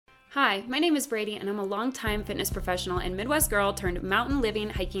Hi, my name is Brady, and I'm a longtime fitness professional and Midwest girl turned mountain living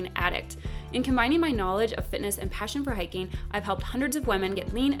hiking addict. In combining my knowledge of fitness and passion for hiking, I've helped hundreds of women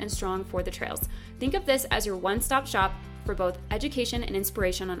get lean and strong for the trails. Think of this as your one-stop shop for both education and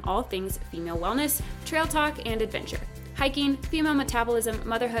inspiration on all things female wellness, trail talk, and adventure. Hiking, female metabolism,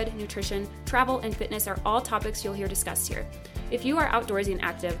 motherhood, nutrition, travel, and fitness are all topics you'll hear discussed here. If you are outdoorsy and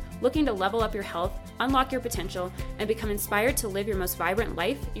active, looking to level up your health, unlock your potential, and become inspired to live your most vibrant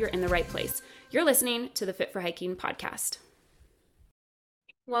life, you're in the right place. You're listening to the Fit for Hiking podcast.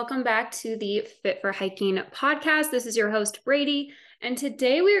 Welcome back to the Fit for Hiking podcast. This is your host, Brady, and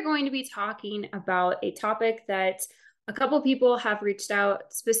today we are going to be talking about a topic that a couple people have reached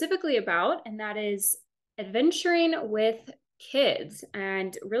out specifically about, and that is adventuring with kids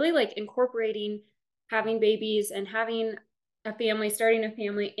and really like incorporating having babies and having a family, starting a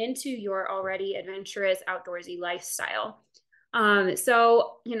family into your already adventurous outdoorsy lifestyle. I'll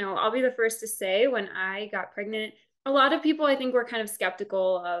be the first to say when I got pregnant, a lot of people I think were kind of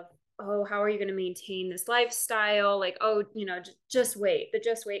skeptical of, oh, how are you going to maintain this lifestyle? Like, oh, just wait, the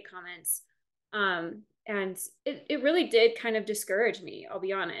just wait comments. And it really did kind of discourage me, I'll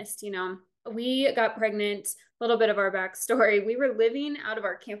be honest. We got pregnant, a little bit of our backstory. We were living out of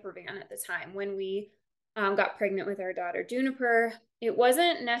our camper van at the time when we got pregnant with our daughter, Juniper. It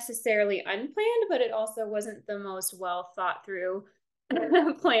wasn't necessarily unplanned, but it also wasn't the most well thought through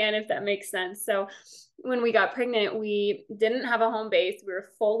plan, if that makes sense. So when we got pregnant, we didn't have a home base. We were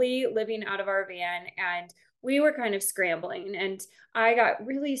fully living out of our van and we were kind of scrambling. And I got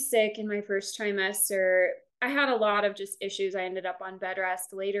really sick in my first trimester. I had a lot of just issues. I ended up on bed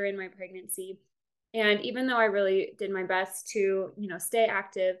rest later in my pregnancy. And even though I really did my best to, stay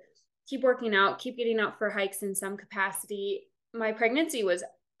active, keep working out, keep getting out for hikes in some capacity, my pregnancy was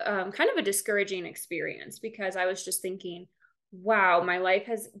kind of a discouraging experience because I was just thinking, wow, my life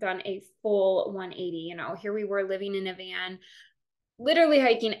has done a full 180. Here we were living in a van, literally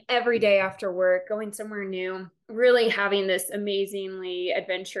hiking every day after work, going somewhere new, really having this amazingly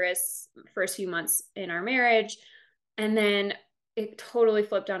adventurous first few months in our marriage. And then it totally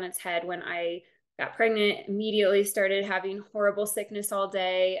flipped on its head when I got pregnant, immediately started having horrible sickness all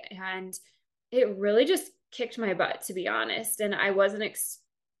day. And it really just kicked my butt, to be honest. And I wasn't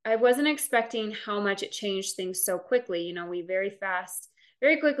expecting how much it changed things so quickly. We very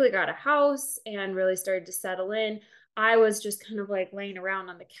quickly got a house and really started to settle in. I was just kind of like laying around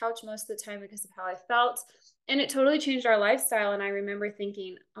on the couch most of the time because of how I felt. And it totally changed our lifestyle. And I remember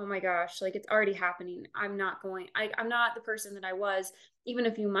thinking, oh my gosh, like it's already happening. I'm not the person that I was even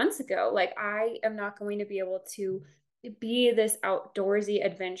a few months ago. Like I am not going to be able to be this outdoorsy,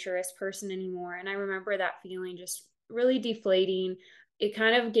 adventurous person anymore. And I remember that feeling just really deflating. It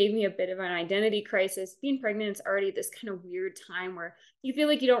kind of gave me a bit of an identity crisis. Being pregnant is already this kind of weird time where you feel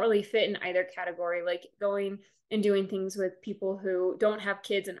like you don't really fit in either category. Like going and doing things with people who don't have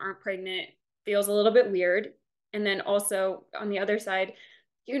kids and aren't pregnant feels a little bit weird. And then also on the other side,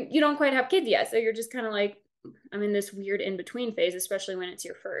 you don't quite have kids yet. So you're just kind of like, I'm in this weird in-between phase, especially when it's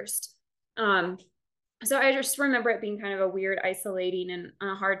your first. So I just remember it being kind of a weird, isolating and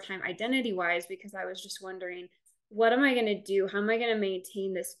a hard time identity-wise, because I was just wondering, what am I going to do? How am I going to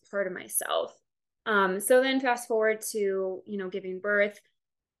maintain this part of myself? So then fast forward to, giving birth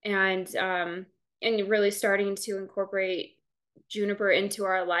and really starting to incorporate Juniper into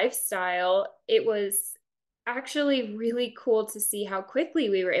our lifestyle. It was actually really cool to see how quickly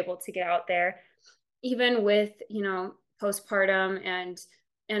we were able to get out there, even with, postpartum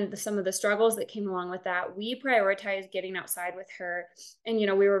and some of the struggles that came along with that. We prioritized getting outside with her. And,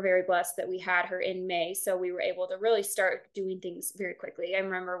 we were very blessed that we had her in May. So we were able to really start doing things very quickly. I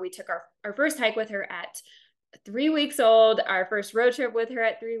remember we took our first hike with her at 3 weeks old, our first road trip with her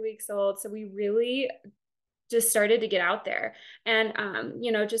at 3 weeks old. So we really just started to get out there. And,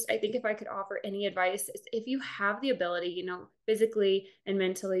 I think if I could offer any advice, if you have the ability, physically and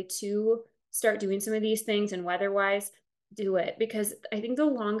mentally to start doing some of these things and weather-wise, do it, because I think the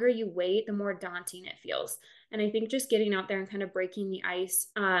longer you wait, the more daunting it feels. And I think just getting out there and kind of breaking the ice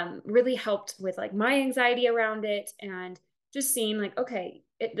really helped with like my anxiety around it and just seeing like, okay,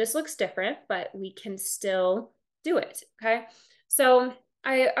 this looks different, but we can still do it. Okay. So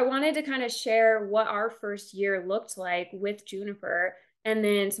I wanted to kind of share what our first year looked like with Juniper, and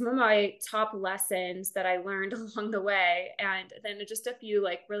then some of my top lessons that I learned along the way. And then just a few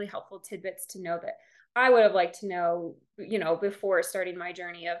like really helpful tidbits to know that I would have liked to know, before starting my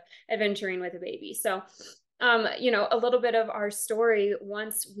journey of adventuring with a baby. So, a little bit of our story.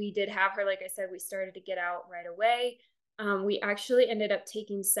 Once we did have her, like I said, we started to get out right away. We actually ended up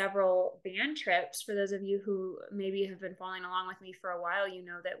taking several van trips. For those of you who maybe have been following along with me for a while, you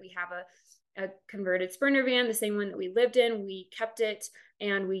know that we have a converted Sprinter van, the same one that we lived in. We kept it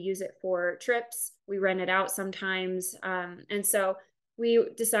and we use it for trips. We rent it out sometimes. And so we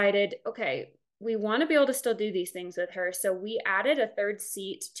decided, okay, we want to be able to still do these things with her. So we added a third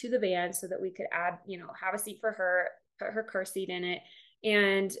seat to the van so that we could add, have a seat for her, put her car seat in it.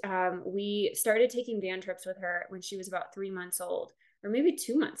 And we started taking van trips with her when she was about 3 months old, or maybe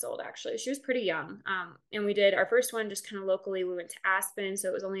 2 months old, actually. She was pretty young. And we did our first one just kind of locally. We went to Aspen, so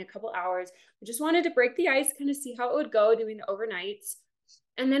it was only a couple hours. We just wanted to break the ice, kind of see how it would go doing the overnights.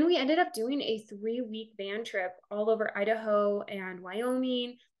 And then we ended up doing a 3-week van trip all over Idaho and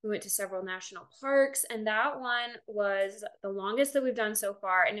Wyoming. We went to several national parks, and that one was the longest that we've done so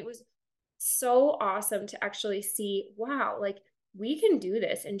far. And it was so awesome to actually see, wow, like we can do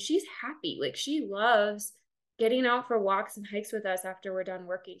this. And she's happy. Like she loves getting out for walks and hikes with us after we're done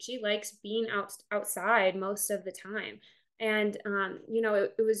working. She likes being outside most of the time. And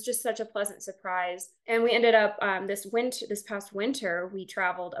it was just such a pleasant surprise. And we ended up this past winter, we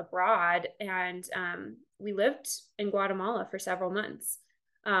traveled abroad, and we lived in Guatemala for several months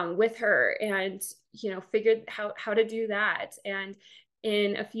with her, and figured how to do that. And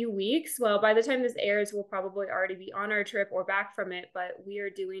in a few weeks, well, by the time this airs, we'll probably already be on our trip or back from it, but we are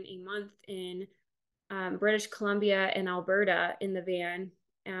doing a month in British Columbia and Alberta in the van,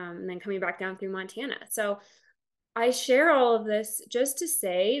 and then coming back down through Montana. So I share all of this just to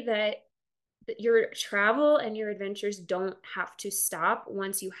say that your travel and your adventures don't have to stop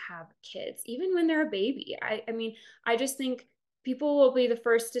once you have kids, even when they're a baby. I mean, I just think people will be the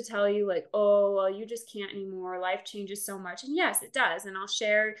first to tell you like, oh, well, you just can't anymore. Life changes so much. And yes, it does. And I'll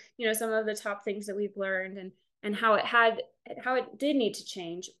share, some of the top things that we've learned and how it did need to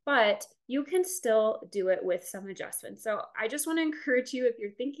change, but you can still do it with some adjustments. So I just want to encourage you, if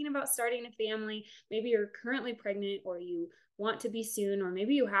you're thinking about starting a family, maybe you're currently pregnant or you want to be soon, or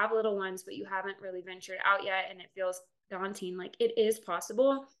maybe you have little ones, but you haven't really ventured out yet and it feels daunting, like it is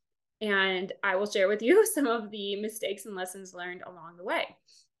possible. And I will share with you some of the mistakes and lessons learned along the way.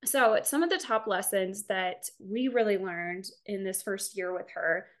 So some of the top lessons that we really learned in this first year with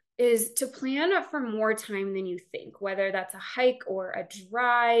her is to plan for more time than you think, whether that's a hike or a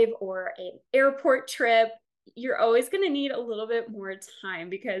drive or an airport trip. You're always going to need a little bit more time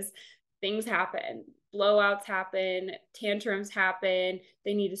because things happen. Blowouts happen, tantrums happen,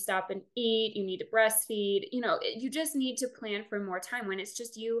 they need to stop and eat, you need to breastfeed. You just need to plan for more time. When it's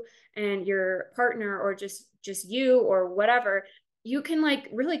just you and your partner, or just you or whatever, you can like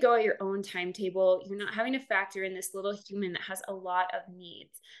really go at your own timetable. You're not having to factor in this little human that has a lot of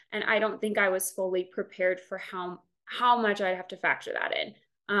needs. And I don't think I was fully prepared for how much I'd have to factor that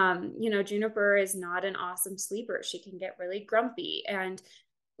in. Juniper is not an awesome sleeper. She can get really grumpy, and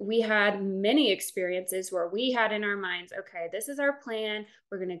we had many experiences where we had in our minds, okay, this is our plan.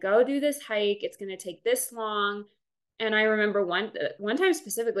 We're going to go do this hike. It's going to take this long. And I remember one time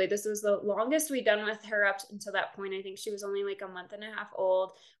specifically, this was the longest we'd done with her up until that point. I think she was only like a month and a half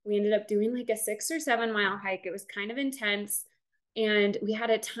old. We ended up doing like a 6 or 7 mile hike. It was kind of intense. And we had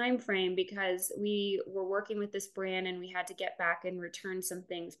a time frame because we were working with this brand and we had to get back and return some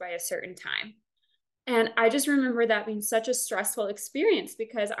things by a certain time. And I just remember that being such a stressful experience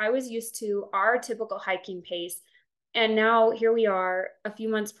because I was used to our typical hiking pace. And now here we are, a few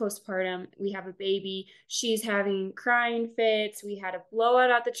months postpartum. We have a baby. She's having crying fits. We had a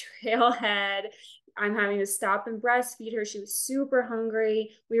blowout at the trailhead. I'm having to stop and breastfeed her. She was super hungry.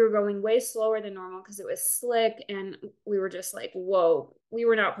 We were going way slower than normal because it was slick. And we were just like, whoa, we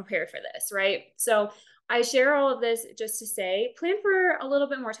were not prepared for this, right? So I share all of this just to say, plan for a little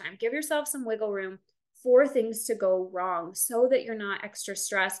bit more time. Give yourself some wiggle room for things to go wrong so that you're not extra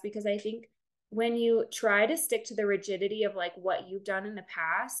stressed. Because I think when you try to stick to the rigidity of like what you've done in the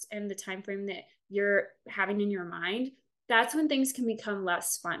past and the time frame that you're having in your mind, that's when things can become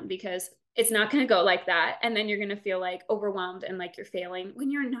less fun, because it's not going to go like that. And then you're going to feel like overwhelmed and like you're failing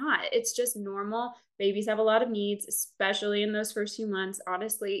when you're not. It's just normal. Babies have a lot of needs, especially in those first few months.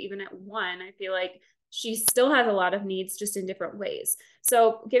 Honestly, even at 1, I feel like she still has a lot of needs, just in different ways.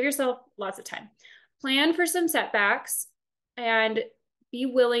 So give yourself lots of time. Plan for some setbacks and be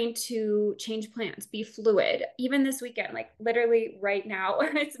willing to change plans, be fluid. Even this weekend, like literally right now,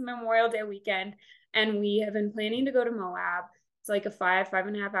 it's Memorial Day weekend, and we have been planning to go to Moab. It's like a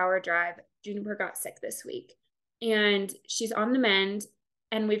 5.5 hour drive. Juniper got sick this week and she's on the mend.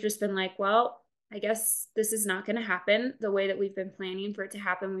 And we've just been like, well, I guess this is not going to happen the way that we've been planning for it to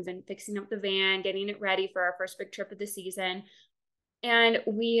happen. We've been fixing up the van, getting it ready for our first big trip of the season. And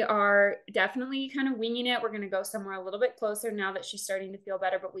we are definitely kind of winging it. We're going to go somewhere a little bit closer now that she's starting to feel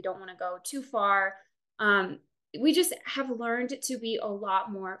better, but we don't want to go too far. We just have learned to be a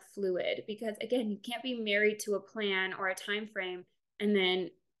lot more fluid because, again, you can't be married to a plan or a time frame and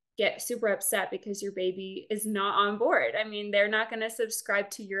then get super upset because your baby is not on board. I mean, they're not going to subscribe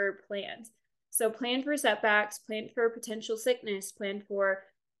to your plans. So plan for setbacks, plan for potential sickness, plan for,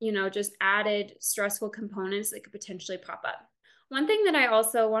 just added stressful components that could potentially pop up. One thing that I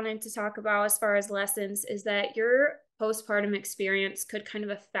also wanted to talk about as far as lessons is that your postpartum experience could kind of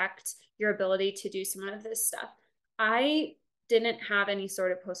affect your ability to do some of this stuff. I didn't have any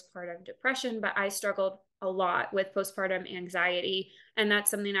sort of postpartum depression, but I struggled a lot with postpartum anxiety. And that's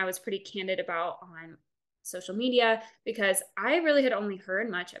something I was pretty candid about on social media because I really had only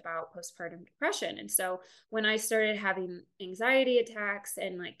heard much about postpartum depression. And so when I started having anxiety attacks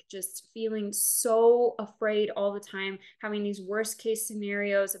and like just feeling so afraid all the time, having these worst case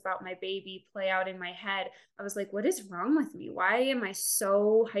scenarios about my baby play out in my head, I was like, what is wrong with me? Why am I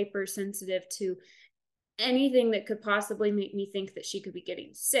so hypersensitive to anything that could possibly make me think that she could be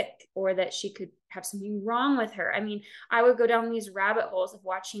getting sick or that she could have something wrong with her? I mean, I would go down these rabbit holes of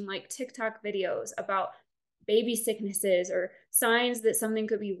watching like TikTok videos about baby sicknesses or signs that something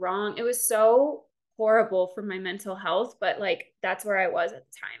could be wrong. It was so horrible for my mental health, but like that's where I was at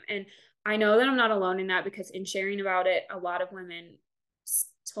the time. And I know that I'm not alone in that because in sharing about it, a lot of women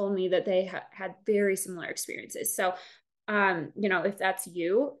told me that they had very similar experiences. So, if that's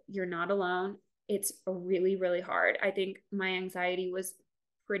you, you're not alone. It's really, really hard. I think my anxiety was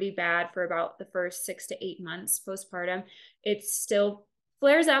pretty bad for about the first 6 to 8 months postpartum. It still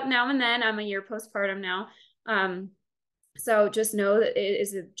flares up now and then. I'm a year postpartum now. So just know that it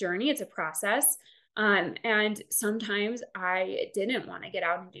is a journey, it's a process. And sometimes I didn't want to get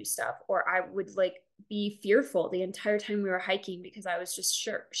out and do stuff, or I would like be fearful the entire time we were hiking because I was just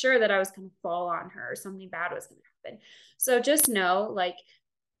sure that I was going to fall on her or something bad was going to happen. So just know like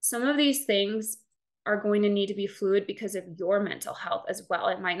some of these things are going to need to be fluid because of your mental health as well.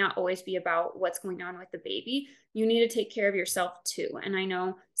 It might not always be about what's going on with the baby. You need to take care of yourself too. And I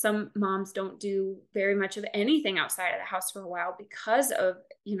know some moms don't do very much of anything outside of the house for a while because of,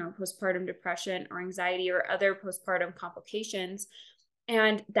 postpartum depression or anxiety or other postpartum complications.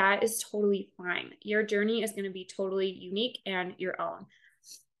 And that is totally fine. Your journey is going to be totally unique and your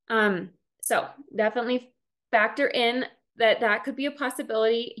own. So definitely factor in that could be a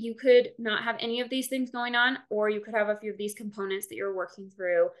possibility. You could not have any of these things going on, or you could have a few of these components that you're working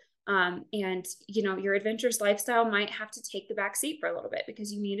through. And your adventurous lifestyle might have to take the back seat for a little bit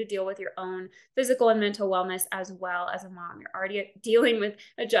because you need to deal with your own physical and mental wellness as well as a mom. You're already dealing with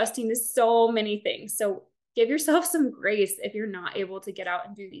adjusting to so many things. So give yourself some grace if you're not able to get out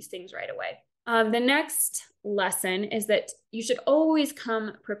and do these things right away. The next lesson is that you should always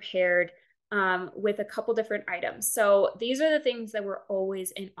come prepared with a couple different items. So these are the things that were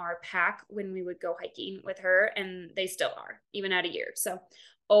always in our pack when we would go hiking with her, and they still are, even at a year. So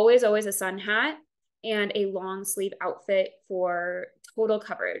always a sun hat and a long sleeve outfit for total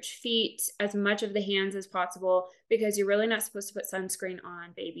coverage, feet, as much of the hands as possible, because you're really not supposed to put sunscreen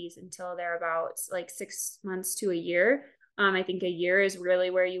on babies until they're about like 6 months to a year. I think a year is really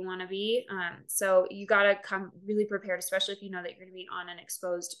where you want to be. So you got to come really prepared, especially if you know that you're going to be on an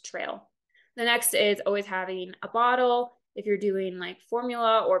exposed trail. The next is always having a bottle. If you're doing like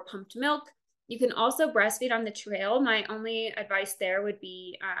formula or pumped milk, you can also breastfeed on the trail. My only advice there would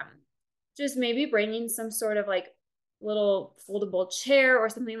be just maybe bringing some sort of like little foldable chair or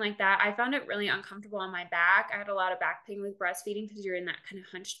something like that. I found it really uncomfortable on my back. I had a lot of back pain with breastfeeding because you're in that kind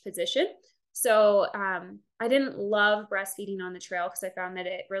of hunched position. So I didn't love breastfeeding on the trail because I found that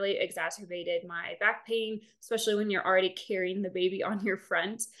it really exacerbated my back pain, especially when you're already carrying the baby on your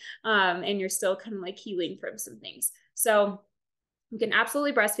front and you're still kind of like healing from some things. So you can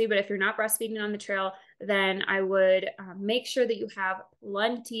absolutely breastfeed, but if you're not breastfeeding on the trail, then I would make sure that you have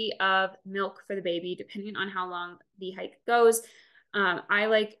plenty of milk for the baby, depending on how long the hike goes.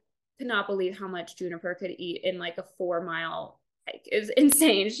 I could not believe how much Juniper could eat in like a 4 mile hike. It was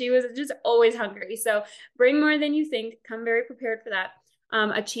insane. She was just always hungry. So bring more than you think. Come very prepared for that.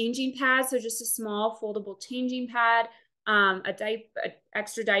 A changing pad, so just a small foldable changing pad.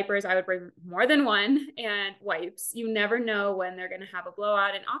 Extra diapers. I would bring more than one, and wipes. You never know when they're going to have a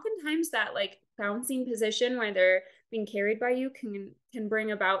blowout. And oftentimes that like bouncing position where they're being carried by you can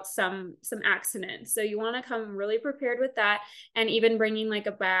bring about some accidents. So you want to come really prepared with that. And even bringing like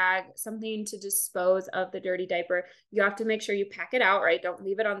a bag, something to dispose of the dirty diaper. You have to make sure you pack it out, right? Don't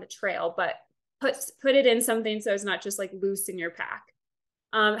leave it on the trail, but put it in something so it's not just like loose in your pack.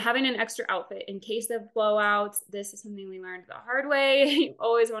 Having an extra outfit in case of blowouts. This is something we learned the hard way. You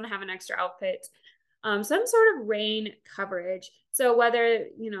always want to have an extra outfit. Some sort of rain coverage. So whether,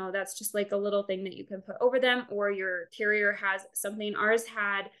 that's just like a little thing that you can put over them, or your carrier has something. Ours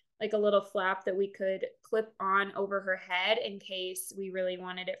had like a little flap that we could clip on over her head in case we really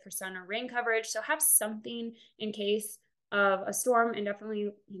wanted it for sun or rain coverage. So have something in case of a storm, and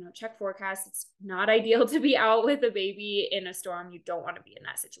definitely, check forecasts. It's not ideal to be out with a baby in a storm. You don't want to be in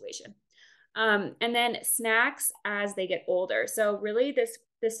that situation. And then snacks as they get older. So really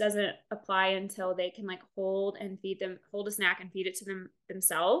this doesn't apply until they can like hold a snack and feed it to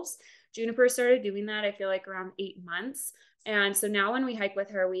themselves. Juniper started doing that, I feel like around 8 months. And so now when we hike with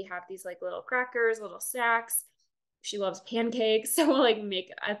her, we have these like little crackers, little snacks. She loves pancakes. So we'll like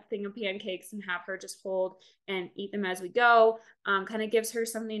make a thing of pancakes and have her just hold and eat them as we go. Kind of gives her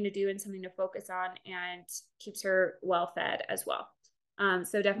something to do and something to focus on, and keeps her well fed as well.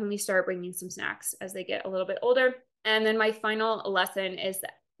 So definitely start bringing some snacks as they get a little bit older. And then my final lesson is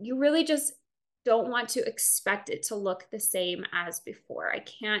that you really just don't want to expect it to look the same as before. I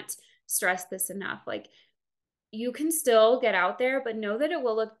can't stress this enough. Like, you can still get out there, but know that it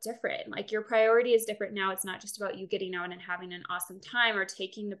will look different. Like, your priority is different now. It's not just about you getting out and having an awesome time or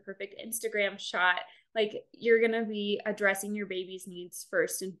taking the perfect Instagram shot. Like, you're going to be addressing your baby's needs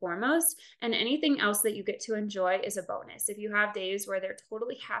first and foremost. And anything else that you get to enjoy is a bonus. If you have days where they're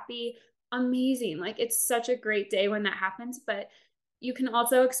totally happy, amazing. Like, it's such a great day when that happens, but you can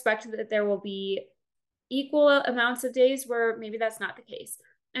also expect that there will be equal amounts of days where maybe that's not the case.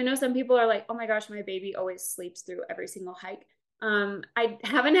 I know some people are like, oh my gosh, my baby always sleeps through every single hike. I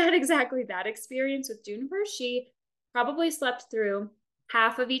haven't had exactly that experience with Juniper. She probably slept through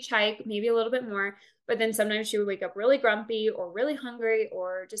half of each hike, maybe a little bit more, but then sometimes she would wake up really grumpy or really hungry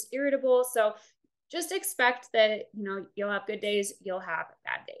or just irritable. So just expect that, you'll have good days, you'll have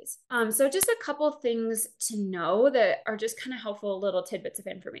bad days. So just a couple things to know that are just kind of helpful little tidbits of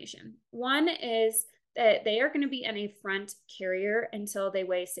information. One is that they are going to be in a front carrier until they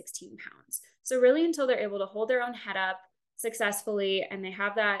weigh 16 pounds. So really until they're able to hold their own head up successfully, and they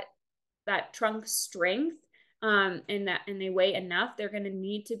have that trunk strength, and they weigh enough, they're going to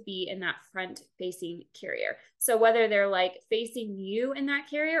need to be in that front facing carrier. So whether they're like facing you in that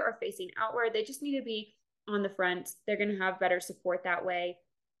carrier or facing outward, they just need to be on the front. They're going to have better support that way.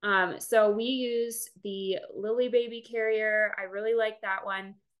 So we use the Lily Baby carrier. I really like that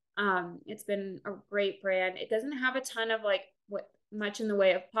one. It's been a great brand. It doesn't have a ton of like much in the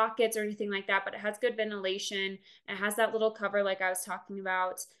way of pockets or anything like that, but it has good ventilation. It has that little cover like I was talking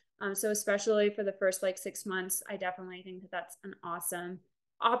about. So especially for the first like 6 months, I definitely think that that's an awesome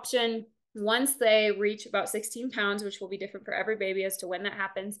option. Once they reach about 16 pounds, which will be different for every baby as to when that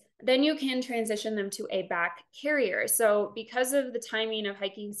happens, then you can transition them to a back carrier. So because of the timing of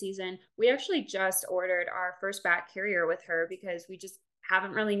hiking season, we actually just ordered our first back carrier with her because we just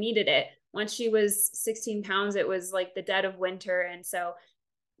haven't really needed it. Once she was 16 pounds, it was like the dead of winter. And so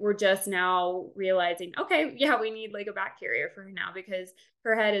we're just now realizing, okay, yeah, we need like a back carrier for her now because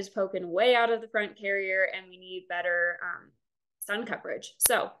her head is poking way out of the front carrier and we need better sun coverage.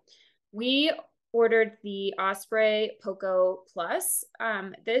 So we ordered the Osprey Poco Plus.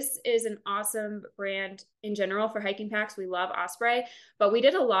 This is an awesome brand in general for hiking packs. We love Osprey, but we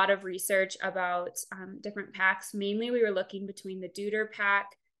did a lot of research about different packs. Mainly we were looking between the Deuter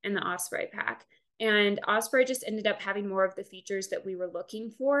pack and the Osprey pack. And Osprey just ended up having more of the features that we were looking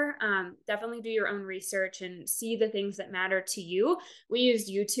for. Definitely do your own research and see the things that matter to you. We used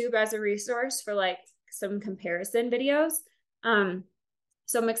YouTube as a resource for like some comparison videos.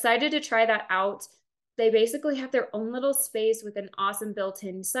 So I'm excited to try that out. They basically have their own little space with an awesome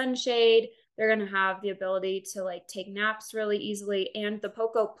built-in sunshade. They're going to have the ability to like take naps really easily. And the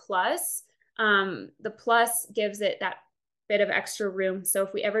Poco Plus, the Plus gives it that bit of extra room. So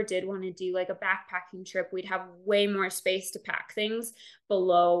if we ever did want to do like a backpacking trip, we'd have way more space to pack things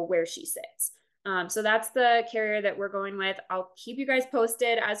below where she sits. So that's the carrier that we're going with. I'll keep you guys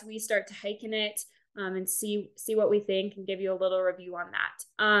posted as we start to hike in it. And see what we think and give you a little review on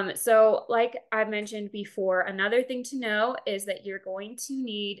that. So like I mentioned before, another thing to know is that you're going to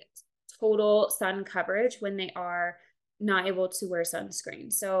need total sun coverage when they are not able to wear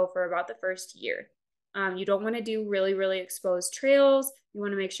sunscreen. So for about the first year, you don't want to do really, really exposed trails. You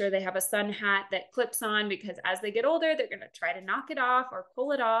want to make sure they have a sun hat that clips on because as they get older, they're going to try to knock it off or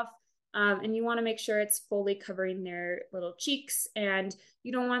pull it off. And you want to make sure it's fully covering their little cheeks, and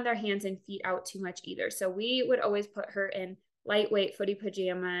you don't want their hands and feet out too much either. So we would always put her in lightweight footy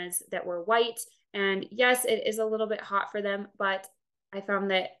pajamas that were white. And yes, it is a little bit hot for them, but I found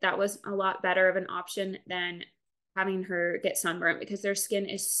that that was a lot better of an option than having her get sunburnt because their skin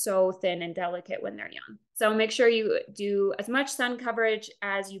is so thin and delicate when they're young. So make sure you do as much sun coverage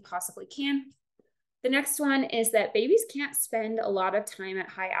as you possibly can. The next one is that babies can't spend a lot of time at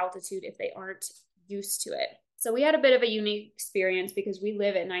high altitude if they aren't used to it. So we had a bit of a unique experience because we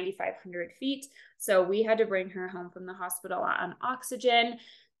live at 9,500 feet. So we had to bring her home from the hospital on oxygen.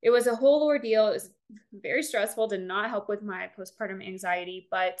 It was a whole ordeal. It was very stressful, did not help with my postpartum anxiety,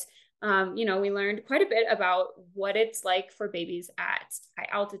 but we learned quite a bit about what it's like for babies at high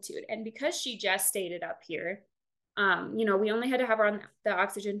altitude. And because she gestated up here, we only had to have her on the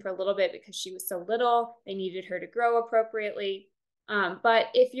oxygen for a little bit because she was so little. They needed her to grow appropriately. But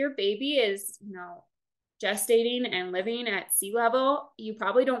if your baby is, gestating and living at sea level, you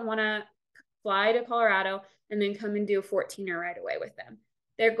probably don't want to fly to Colorado and then come and do a 14er right away with them.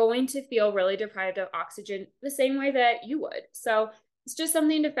 They're going to feel really deprived of oxygen the same way that you would. So it's just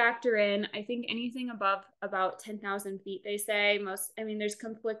something to factor in. I think anything above about 10,000 feet, they say there's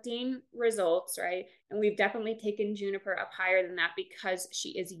conflicting results, right? And we've definitely taken Juniper up higher than that because she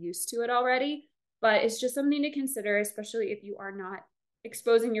is used to it already. But it's just something to consider, especially if you are not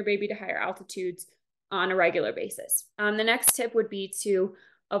exposing your baby to higher altitudes on a regular basis. The next tip would be to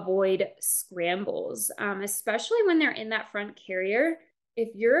avoid scrambles, especially when they're in that front carrier. If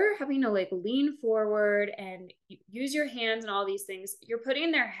you're having to lean forward and use your hands and all these things, you're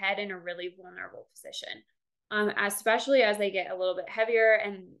putting their head in a really vulnerable position, especially as they get a little bit heavier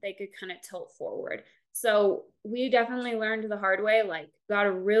and they could kind of tilt forward. So we definitely learned the hard way, got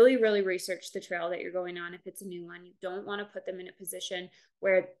to really, really research the trail that you're going on. If it's a new one, you don't want to put them in a position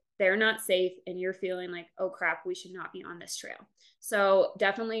where they're not safe and you're feeling like, oh crap, we should not be on this trail. So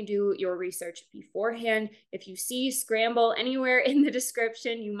definitely do your research beforehand. If you see scramble anywhere in the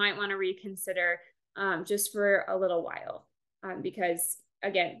description, you might want to reconsider just for a little while because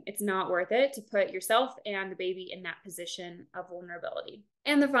again, it's not worth it to put yourself and the baby in that position of vulnerability.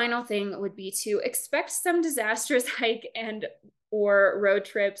 And the final thing would be to expect some disastrous hike and or road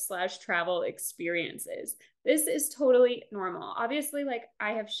trip / travel experiences. This is totally normal. Obviously,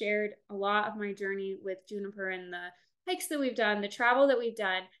 I have shared a lot of my journey with Juniper and the hikes that we've done, the travel that we've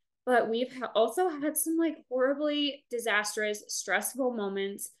done, but we've also had some horribly disastrous, stressful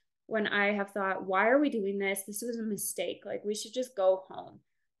moments when I have thought, why are we doing this? This was a mistake. We should just go home.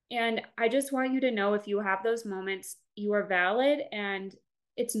 And I just want you to know, if you have those moments, you are valid and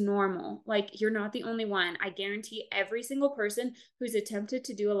it's normal. You're not the only one. I guarantee every single person who's attempted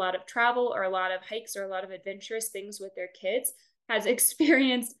to do a lot of travel or a lot of hikes or a lot of adventurous things with their kids has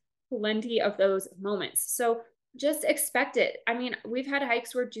experienced plenty of those moments. So just expect it. We've had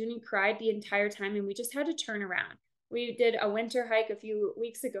hikes where Junie cried the entire time and we just had to turn around. We did a winter hike a few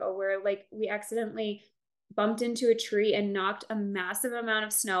weeks ago where we accidentally bumped into a tree and knocked a massive amount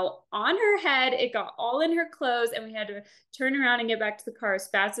of snow on her head. It got all in her clothes and we had to turn around and get back to the car as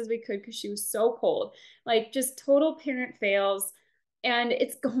fast as we could because she was so cold. Just total parent fails. And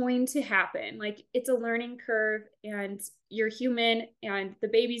it's going to happen. It's a learning curve and you're human and the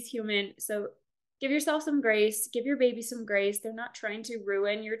baby's human. So give yourself some grace, give your baby some grace. They're not trying to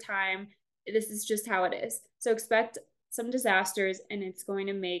ruin your time. This is just how it is. So expect some disasters and it's going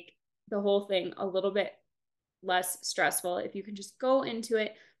to make the whole thing a little bit less stressful if you can just go into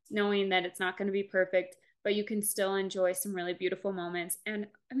it knowing that it's not going to be perfect, but you can still enjoy some really beautiful moments. And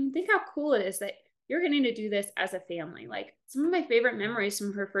think how cool it is that you're getting to do this as a family. Some of my favorite memories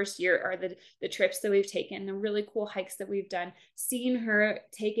from her first year are the trips that we've taken, the really cool hikes that we've done, seeing her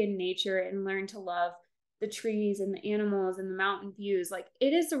take in nature and learn to love the trees and the animals and the mountain views.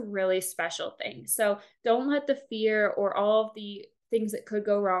 It is a really special thing. So don't let the fear or all of the things that could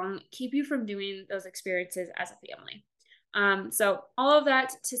go wrong keep you from doing those experiences as a family. So all of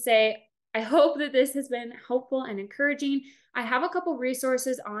that to say, I hope that this has been helpful and encouraging. I have a couple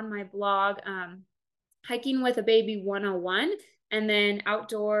resources on my blog, Hiking with a Baby 101, and then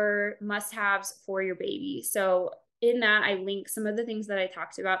outdoor must-haves for your baby. So in that, I link some of the things that I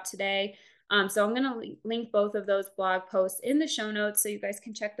talked about today. So I'm going to link both of those blog posts in the show notes so you guys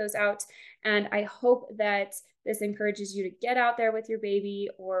can check those out. And I hope that this encourages you to get out there with your baby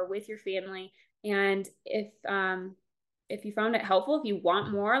or with your family. And if you found it helpful, if you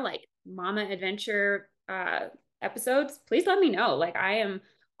want more mama adventure episodes, please let me know. I am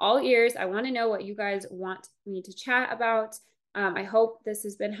all ears. I want to know what you guys want me to chat about. I hope this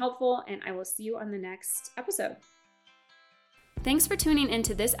has been helpful and I will see you on the next episode. Thanks for tuning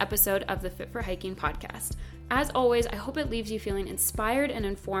into this episode of the Fit for Hiking podcast. As always, I hope it leaves you feeling inspired and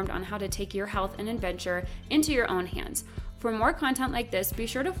informed on how to take your health and adventure into your own hands. For more content like this, be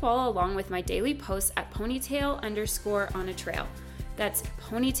sure to follow along with my daily posts at ponytail_on_a_trail. That's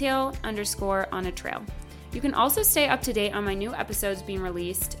ponytail_on_a_trail. You can also stay up to date on my new episodes being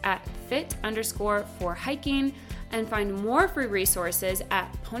released at fit_for_hiking and find more free resources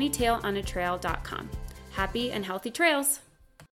at ponytailonatrail.com. Happy and healthy trails!